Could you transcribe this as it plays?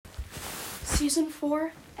Season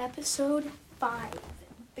 4, Episode 5,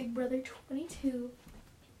 Big Brother 22,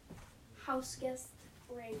 House Guest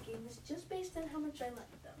Rankings, just based on how much I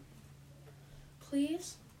like them.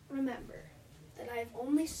 Please remember that I've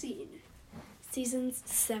only seen Seasons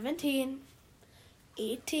 17,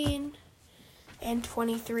 18, and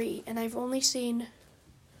 23, and I've only seen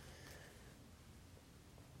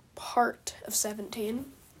part of 17.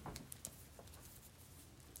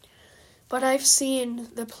 But I've seen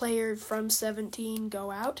the player from 17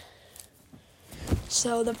 go out.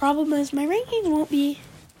 So the problem is my rankings won't be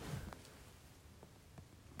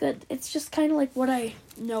good. It's just kind of like what I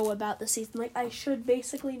know about the season. Like, I should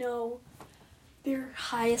basically know their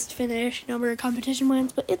highest finish, number of competition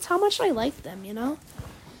wins, but it's how much I like them, you know?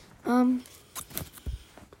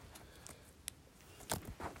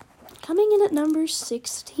 Coming in at number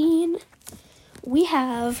 16, we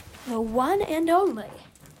have the one and only.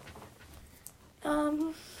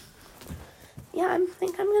 I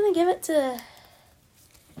think I'm gonna give it to...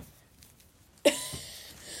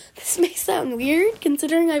 This may sound weird,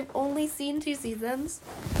 considering I've only seen 2 seasons.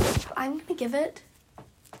 But I'm gonna give it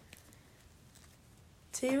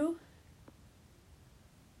to...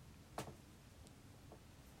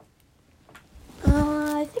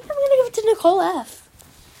 I think I'm gonna give it to Nicole F.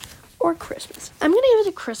 Or Christmas. I'm gonna give it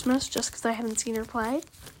to Christmas, just because I haven't seen her play.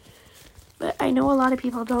 But I know a lot of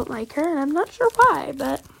people don't like her, and I'm not sure why,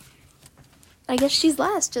 but I guess she's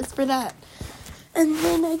last just for that. And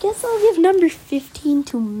then I guess I'll give number 15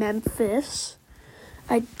 to Memphis.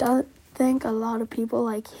 I don't think a lot of people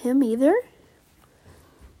like him either.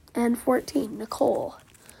 And 14, Nicole.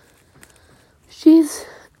 She's,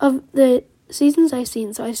 of the seasons I've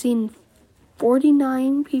seen, so I've seen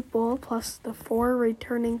 49 people plus the 4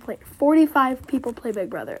 returning players. 45 people play Big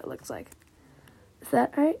Brother, it looks like. Is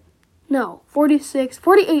that right? No,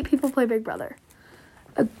 48 people play Big Brother.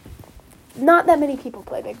 Not that many people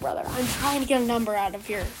play Big Brother. I'm trying to get a number out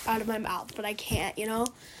of my mouth, but I can't, you know?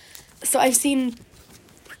 So I've seen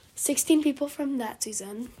 16 people from that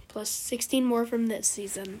season, plus 16 more from this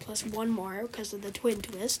season, plus 1 more because of the twin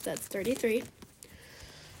twist, that's 33.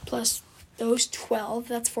 Plus those 12,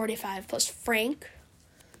 that's 45, plus Frank,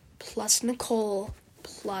 plus Nicole,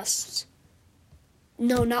 plus...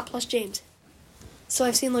 No, not plus James. So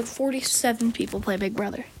I've seen like 47 people play Big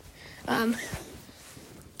Brother.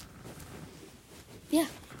 Yeah,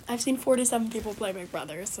 I've seen 47 people play Big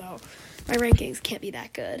Brother, so my rankings can't be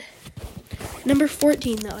that good. Number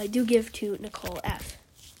 14, though, I do give to Nicole F.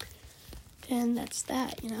 And that's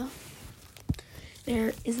that, you know.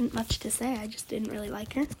 There isn't much to say, I just didn't really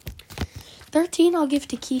like her. 13, I'll give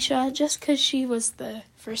to Keisha, just because she was the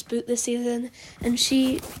first boot this season, and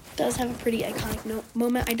she does have a pretty iconic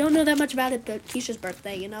moment. I don't know that much about it, but Keisha's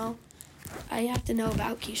birthday, you know? I have to know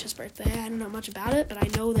about Keisha's birthday. I don't know much about it, but I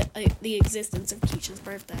know that the existence of Keisha's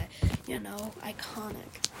birthday, you know,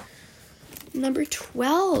 iconic. Number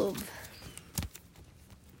 12.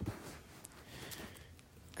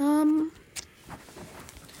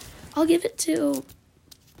 I'll give it to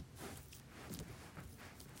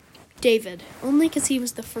David, only because he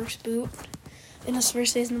was the first boot in his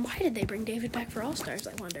first season. Why did they bring David back for All-Stars,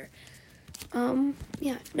 I wonder?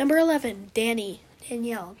 Number 11,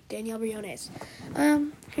 Danielle Briones.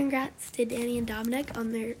 Congrats to Danny and Dominic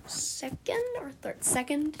on their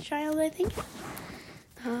second child, I think.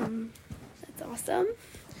 That's awesome.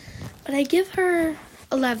 But I give her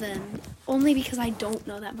 11, only because I don't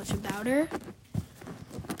know that much about her.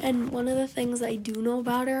 And one of the things I do know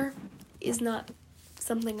about her is not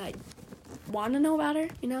something I want to know about her,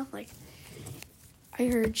 you know? Like, I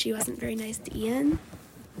heard she wasn't very nice to Ian.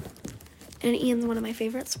 And Ian's one of my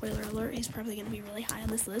favorites. Spoiler alert, he's probably going to be really high on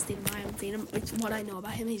this list, even though I haven't seen him. It's what I know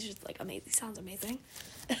about him. He's just, like, amazing. He sounds amazing.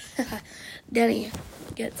 Denny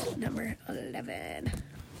gets number 11.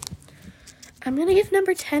 I'm going to give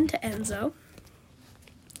number 10 to Enzo.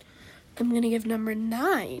 I'm going to give number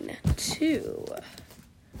 9 to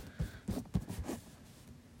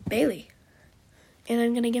Bailey. And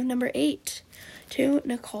I'm going to give number 8 to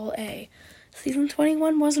Nicole A. Season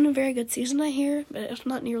 21 wasn't a very good season, I hear, but it's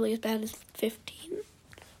not nearly as bad as 15,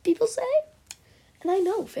 people say. And I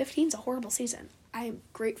know, 15's a horrible season. I am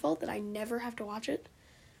grateful that I never have to watch it.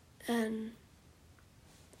 And,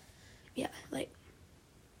 yeah, like,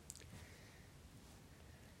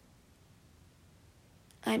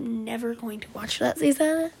 I'm never going to watch that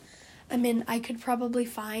season. I mean, I could probably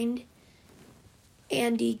find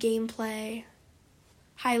Andy gameplay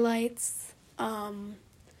highlights, could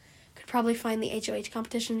probably find the HOH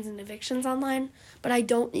competitions and evictions online, but I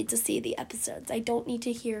don't need to see the episodes. I don't need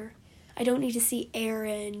to see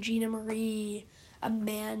Aaron, Gina Marie,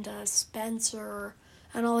 Amanda, Spencer,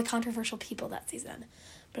 and all the controversial people that season.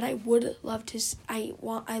 But I would love to, I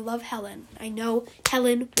love Helen. I know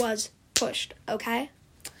Helen was pushed, okay?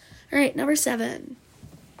 All right, number 7.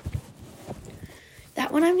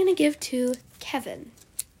 That one I'm going to give to Kevin.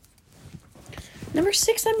 Number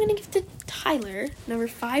 6, I'm going to give to Tyler. Number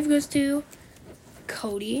 5 goes to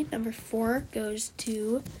Cody. Number 4 goes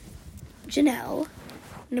to Janelle.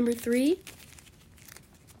 Number 3,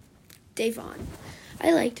 Davon.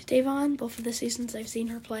 I liked Davon, both of the seasons I've seen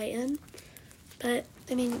her play in. But,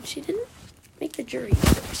 I mean, she didn't make the jury.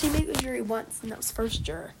 She made the jury once, and that was first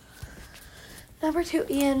juror. Number 2,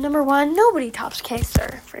 Ian. Number 1, nobody tops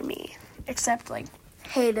Kaser for me. Except, like,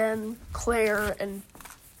 Hayden, Claire, and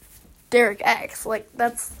Derek X. Like,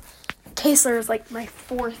 Kaser is, like, my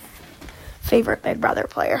 4th favorite Big Brother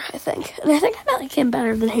player, I think. And I think I like him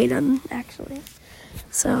better than Hayden, actually.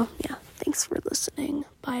 So, yeah. Thanks for listening.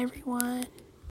 Bye, everyone.